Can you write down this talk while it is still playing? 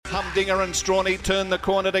Humdinger and Strawny turn the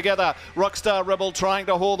corner together. Rockstar Rebel trying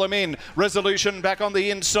to haul them in. Resolution back on the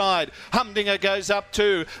inside. Humdinger goes up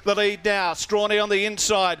to the lead now. Strawny on the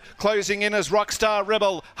inside. Closing in as Rockstar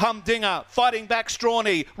Rebel. Humdinger fighting back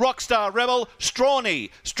Strawny. Rockstar Rebel. Strawny.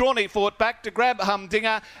 Strawny fought back to grab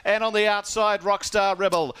Humdinger. And on the outside, Rockstar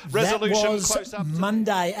Rebel. Resolution that was close up.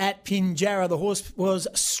 Monday at Pinjarra. The horse was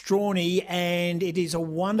Strawny, and it is a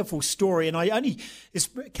wonderful story. And this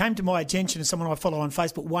came to my attention as someone I follow on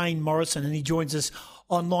Facebook, Wayne Morrison, and he joins us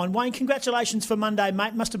online. Wayne, congratulations for Monday,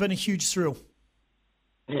 mate. Must have been a huge thrill.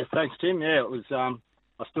 Yeah, thanks, Tim. Yeah, it was.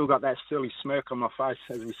 I still got that silly smirk on my face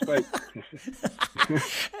as we speak.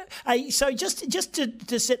 Hey, so just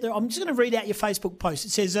to set there, I'm just going to read out your Facebook post.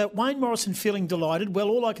 It says, Wayne Morrison feeling delighted. Well,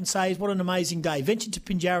 all I can say is what an amazing day. Ventured to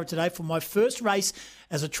Pinjarra today for my first race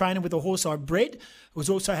as a trainer with a horse I bred. It was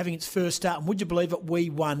also having its first start, and would you believe it,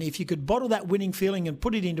 we won. If you could bottle that winning feeling and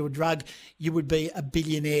put it into a drug, you would be a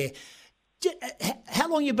billionaire. How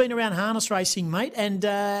long you been around harness racing, mate? And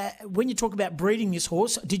when you talk about breeding this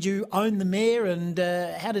horse, did you own the mare, and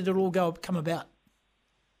how did it all come about?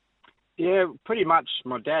 Yeah, pretty much.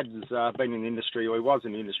 My dad's been in the industry, or he was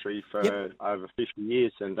in the industry for over 50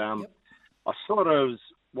 years, and I sort of was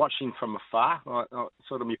watching from afar.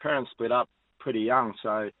 My parents split up pretty young, so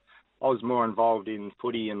I was more involved in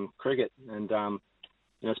footy and cricket, and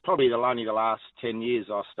it's probably only the last 10 years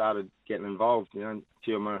I started getting involved. A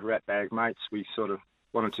few of my ratbag mates, we sort of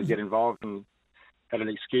wanted to get involved and had an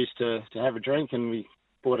excuse to have a drink, and we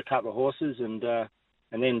bought a couple of horses and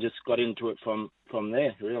then just got into it from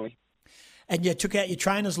there, really. And you took out your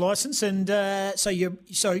trainer's licence, and so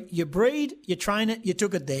you breed, you train it, you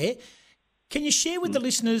took it there. Can you share with the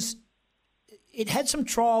listeners, it had some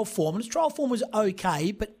trial form, and its trial form was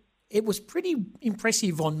okay, but it was pretty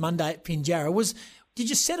impressive on Monday at Pinjarra. Did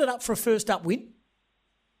you set it up for a first-up win?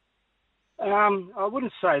 I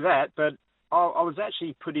wouldn't say that, but I was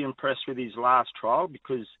actually pretty impressed with his last trial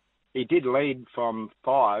because he did lead from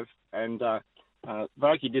 5, and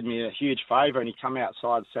Vokey did me a huge favour, and he come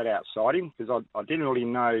outside, sat outside him, because I didn't really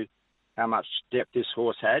know how much depth this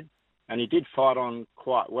horse had, and he did fight on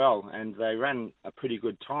quite well, and they ran a pretty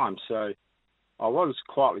good time. So I was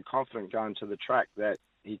quietly confident going to the track that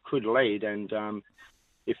he could lead, and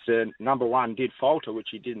if the number one did falter, which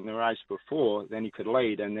he did in the race before, then he could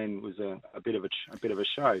lead, and then it was a bit of a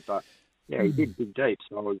show. But yeah, he did dig deep,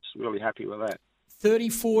 so I was really happy with that.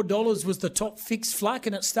 $34 was the top fixed fluck,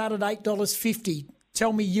 and it started $8.50.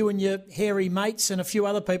 Tell me, you and your hairy mates and a few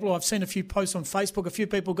other people, I've seen a few posts on Facebook, a few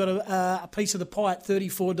people got a piece of the pie at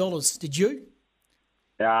 $34. Did you?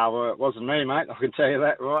 Yeah, well, it wasn't me, mate. I can tell you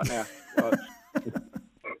that right now.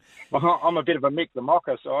 I'm a bit of a Mick the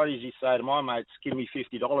Mocker, so I usually say to my mates, give me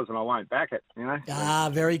 $50 and I won't back it,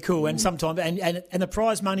 Very cool. And sometimes, and the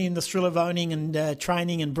prize money and the thrill of owning and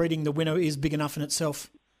training and breeding the winner is big enough in itself.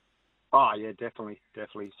 Oh, yeah, definitely.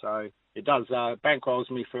 So it does bankrolls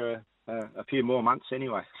me for a few more months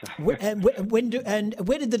anyway. So. And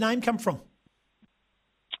where did the name come from?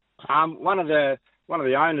 One of the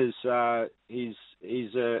owners,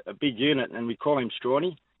 he's a big unit, and we call him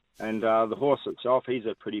Strawny. And the horse itself, he's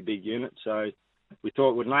a pretty big unit, so we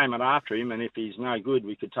thought we'd name it after him, and if he's no good,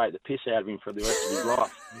 we could take the piss out of him for the rest of his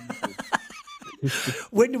life.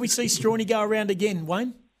 When do we see Strawny go around again,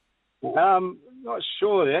 Wayne? Not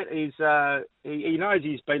sure yet. He knows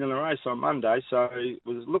he's been in the race on Monday, so he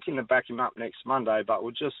was looking to back him up next Monday, but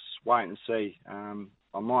we'll just wait and see.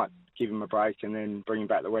 I might give him a break and then bring him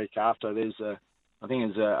back the week after. I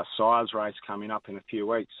think there's a size race coming up in a few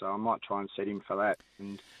weeks, so I might try and set him for that,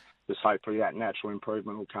 and just hopefully that natural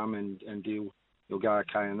improvement will come and he'll go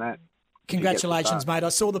okay in that. Congratulations, mate. I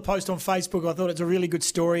saw the post on Facebook. I thought it's a really good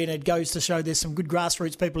story, and it goes to show there's some good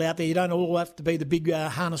grassroots people out there. You don't all have to be the big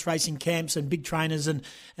harness racing camps and big trainers and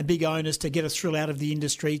big owners to get a thrill out of the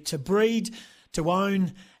industry. To breed, to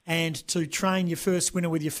own, and to train your first winner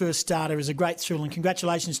with your first starter is a great thrill. And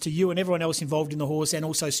congratulations to you and everyone else involved in the horse, and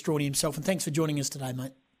also Strawny himself. And thanks for joining us today,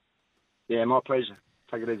 mate. Yeah, my pleasure.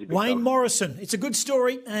 Take it easy. Wayne Morrison. It's a good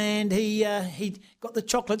story, and he got the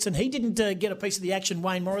chocolates, and he didn't get a piece of the action,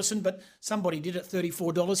 Wayne Morrison, but somebody did at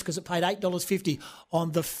 $34 because it paid $8.50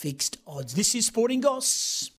 on the fixed odds. This is Sporting Goss.